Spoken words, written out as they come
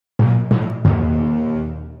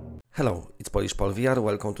Hello, it's Polish Pol VR,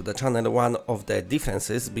 welcome to the channel. One of the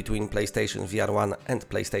differences between PlayStation VR1 and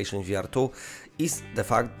PlayStation VR2 is the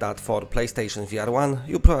fact that for PlayStation VR1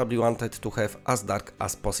 you probably wanted to have as dark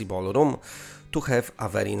as possible room to have a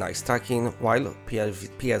very nice tracking, while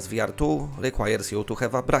PSVR2 requires you to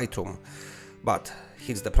have a bright room. But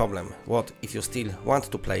here's the problem: what if you still want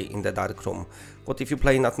to play in the dark room? What if you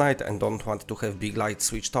play at night and don't want to have big lights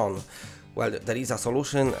switched on? Well, there is a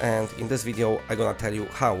solution, and in this video I'm gonna tell you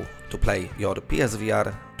how to play your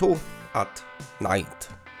PSVR 2 at night.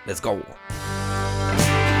 Let's go!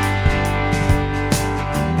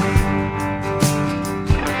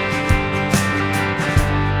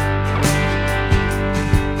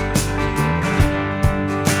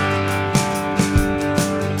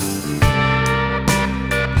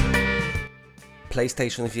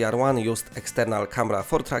 PlayStation VR1 used external camera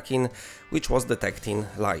for tracking, which was detecting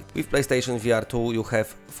light. With PlayStation VR2 you have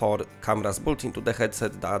 4 cameras built into the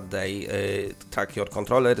headset that they track your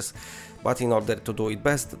controllers, but in order to do it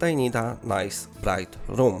best they need a nice bright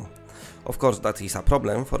room. Of course that is a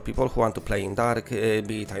problem for people who want to play in dark,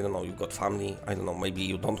 be it, I don't know, you've got family, I don't know, maybe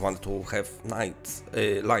you don't want to have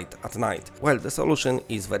light at night. Well, the solution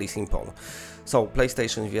is very simple. So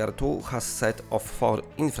PlayStation VR2 has set of 4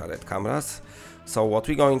 infrared cameras. So what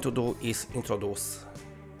we're going to do is introduce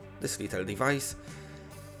this little device,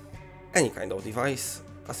 any kind of device.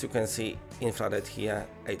 As you can see, infrared here,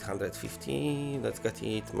 850, let's get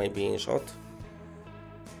it maybe in shot.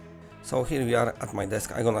 So here we are at my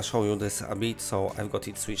desk. I'm gonna show you this a bit. So I've got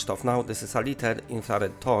it switched off now. This is a little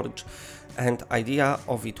infrared torch, and idea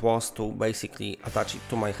of it was to basically attach it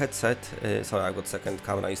to my headset. Sorry, I got second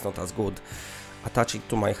camera, is not as good. Attach it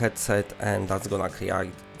to my headset, and that's gonna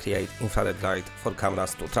create infrared light for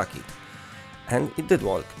cameras to track it. And it did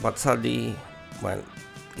work, but sadly, well,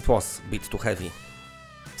 it was a bit too heavy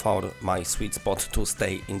for my sweet spot to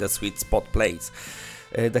stay in the sweet spot place.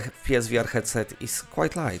 The PSVR headset is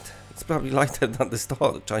quite light. It's probably lighter than the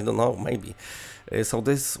torch, I don't know, maybe. So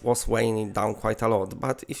this was weighing it down quite a lot,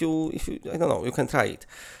 but if you, I don't know, you can try it.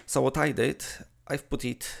 So what I did, I've put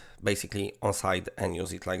it basically on side and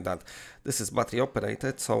use it like that. This is battery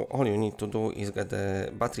operated, so all you need to do is get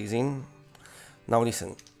the batteries in. Now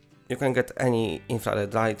listen, you can get any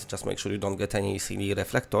infrared light, just make sure you don't get any silly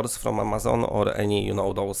reflectors from Amazon or any, you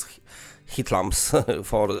know, those heat lamps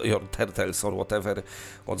for your turtles or whatever,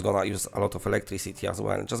 what's gonna use a lot of electricity as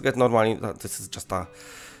well. Just get normally, this is just a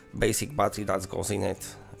basic battery that goes in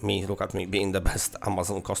it. Look at me being the best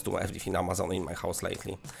Amazon costume, everything Amazon in my house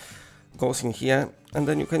lately. Goes in here, and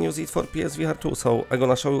then you can use it for PSVR2. So I'm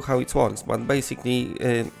gonna show you how it works, but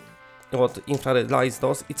basically what infrared lights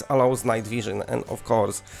does, it allows night vision, and of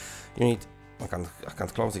course you need, I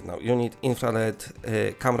can't close it now, you need infrared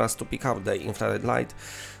cameras to pick up the infrared light,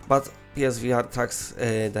 but PSVR tracks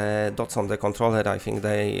the dots on the controller, I think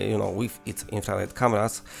they, you know, with its infrared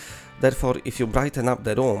cameras. Therefore, if you brighten up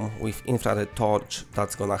the room with infrared torch,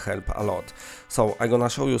 that's gonna help a lot. So I'm gonna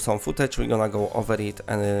show you some footage, we're gonna go over it,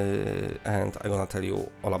 and I'm gonna tell you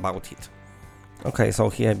all about it. Okay, so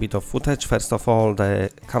here a bit of footage. First of all, the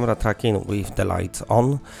camera tracking with the lights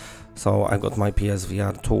on. So I got my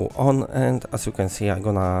PSVR2 on, and as you can see, I'm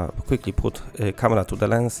gonna quickly put camera to the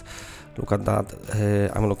lens. Look at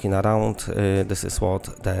that, I'm looking around, this is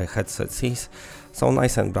what the headset sees. So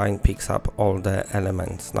nice and bright, picks up all the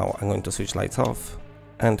elements. Now I'm going to switch lights off,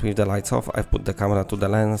 and with the lights off I've put the camera to the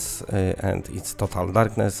lens, and it's total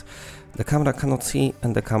darkness. The camera cannot see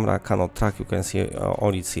and the camera cannot track. You can see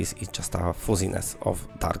all it sees is just a fuzziness of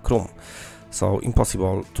dark room. So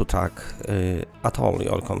impossible to track at all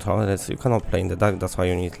your controllers. You cannot play in the dark, that's why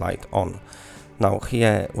you need light on. Now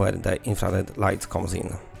here where the infrared light comes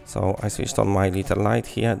in. So I switched on my little light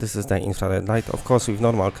here. This is the infrared light. Of course, with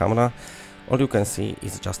normal camera all you can see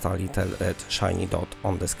is just a little red shiny dot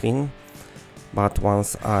on the screen. But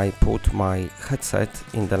once I put my headset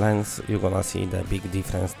in the lens, you're gonna see the big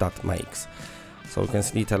difference that makes. So you can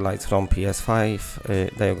see little lights from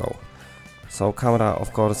PS5, there you go. So camera,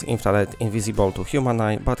 of course, infrared, invisible to human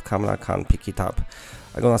eye, but camera can pick it up.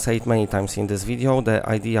 I'm gonna say it many times in this video, the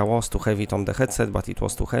idea was to have it on the headset, but it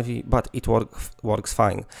was too heavy, but it works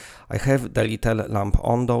fine. I have the little lamp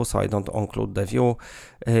on though, so I don't occlude the view,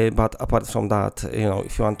 but apart from that, you know,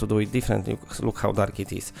 if you want to do it differently, look how dark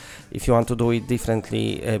it is. If you want to do it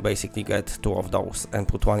differently, basically get 2 of those and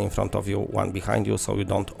put one in front of you, one behind you, so you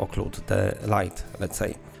don't occlude the light, let's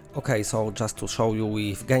say. Okay, so just to show you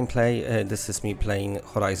with gameplay, this is me playing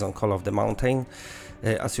Horizon Call of the Mountain.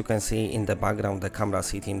 As you can see in the background, the camera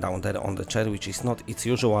sitting down there on the chair, which is not its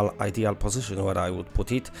usual ideal position where I would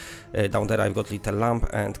put it. Down there I've got little lamp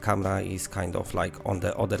and camera is kind of like on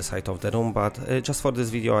the other side of the room, but just for this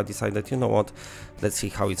video I decided, you know what, let's see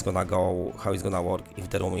how it's gonna go, how it's gonna work if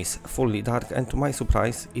the room is fully dark, and to my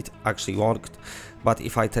surprise it actually worked. But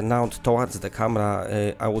if I turn out towards the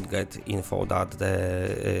camera, I would get info that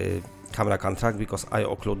the camera can track, because I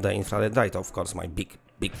occlude the infrared light, of course, my big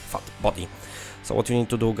fat body. So what you need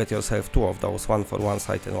to do, get yourself two of those, one for one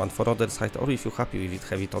side and one for other side, or if you're happy with it,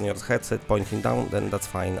 have it on your headset pointing down, then that's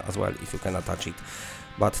fine as well if you can attach it.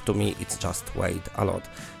 But to me it's just weighed a lot.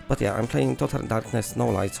 But yeah, I'm playing total darkness, no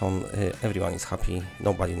lights on, everyone is happy,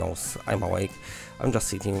 nobody knows I'm awake. I'm just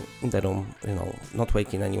sitting in the room, you know, not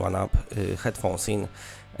waking anyone up, headphones in,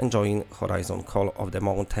 enjoying Horizon Call of the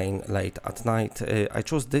Mountain late at night. I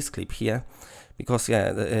chose this clip here because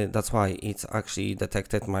yeah, that's why it's actually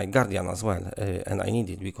detected my Guardian as well, and I need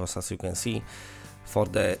it because, as you can see, for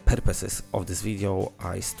the purposes of this video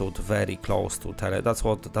I stood very close to Tele. That's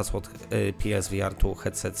what PSVR2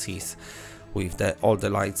 headset sees, with all the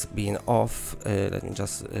lights being off. Let me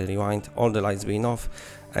just rewind. All the lights being off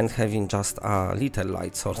and having just a little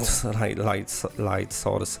light source, light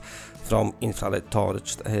source from infrared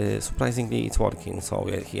torch. Surprisingly it's working, so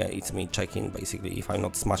here it's me checking basically if I'm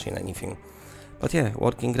not smashing anything. But yeah,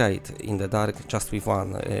 working great in the dark, just with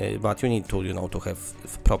one, but you need to, you know, to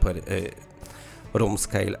have proper room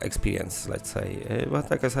scale experience, let's say. But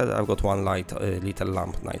like I said, I've got one light, little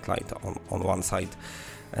lamp, night light on one side,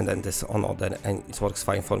 and then this on other, and it works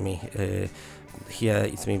fine for me. Here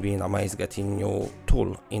it's me being amazed getting new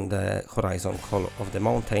tool in the Horizon Call of the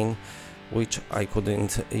Mountain, which I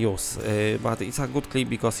couldn't use, but it's a good clip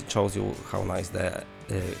because it shows you how nice the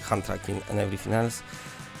hand tracking and everything else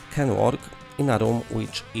can work in a room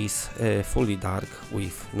which is fully dark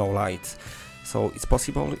with no lights. So it's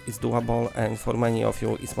possible, it's doable, and for many of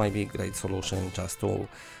you it might be a great solution just to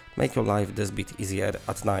make your life this bit easier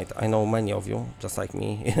at night. I know many of you, just like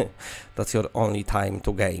me, that's your only time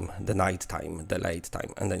to game, the night time, the late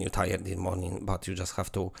time, and then you're tired in the morning, but you just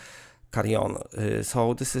have to carry on.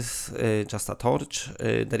 So this is just a torch.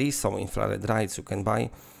 There is some infrared lights you can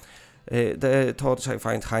buy. The torch I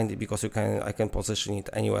find handy because I can position it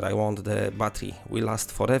anywhere I want. The battery will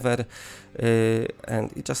last forever,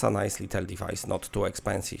 and it's just a nice little device, not too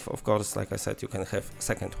expensive. Of course, like I said, you can have a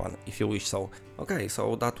second one if you wish so. Okay,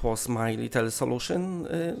 so that was my little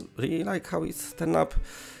solution. Really like how it's turned up.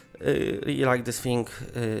 Really like this thing,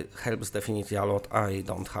 helps definitely a lot. I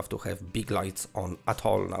don't have to have big lights on at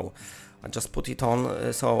all now. I just put it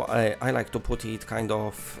on, so I like to put it kind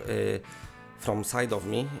of from side of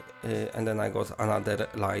me, and then I got another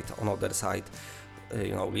light on other side,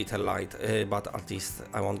 you know, little light, but at least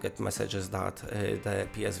I won't get messages that the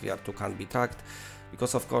PSVR2 can't be tracked,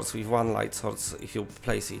 because of course with one light source, if you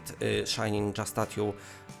place it shining just at you,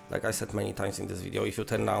 like I said many times in this video, if you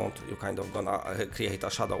turn out, you kind of gonna create a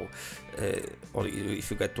shadow, or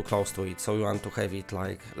if you get too close to it. So you want to have it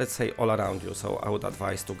like, let's say, all around you. So I would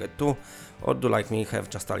advise to get two, or do like me, have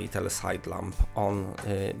just a little side lamp on,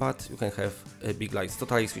 but you can have big lights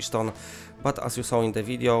totally switched on. But as you saw in the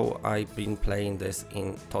video, I've been playing this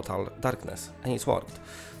in total darkness and it's worked.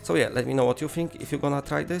 So yeah, let me know what you think. If you're gonna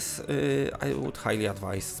try this, I would highly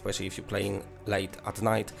advise, especially if you're playing late at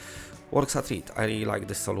night. Works a treat. I really like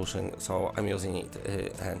this solution, so I'm using it,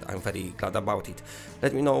 and I'm very glad about it.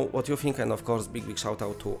 Let me know what you think, and of course big shout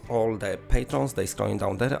out to all the patrons. They're scrolling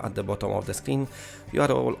down there at the bottom of the screen. You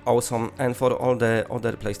are all awesome, and for all the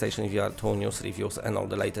other PlayStation VR2 news, reviews and all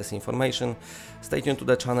the latest information, stay tuned to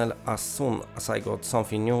the channel. As soon as I got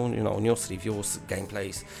something new, you know, news, reviews,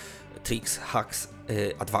 gameplays, tricks, hacks,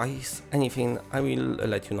 advice, anything, I will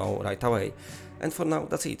let you know right away. And for now,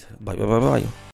 that's it. Bye bye bye bye.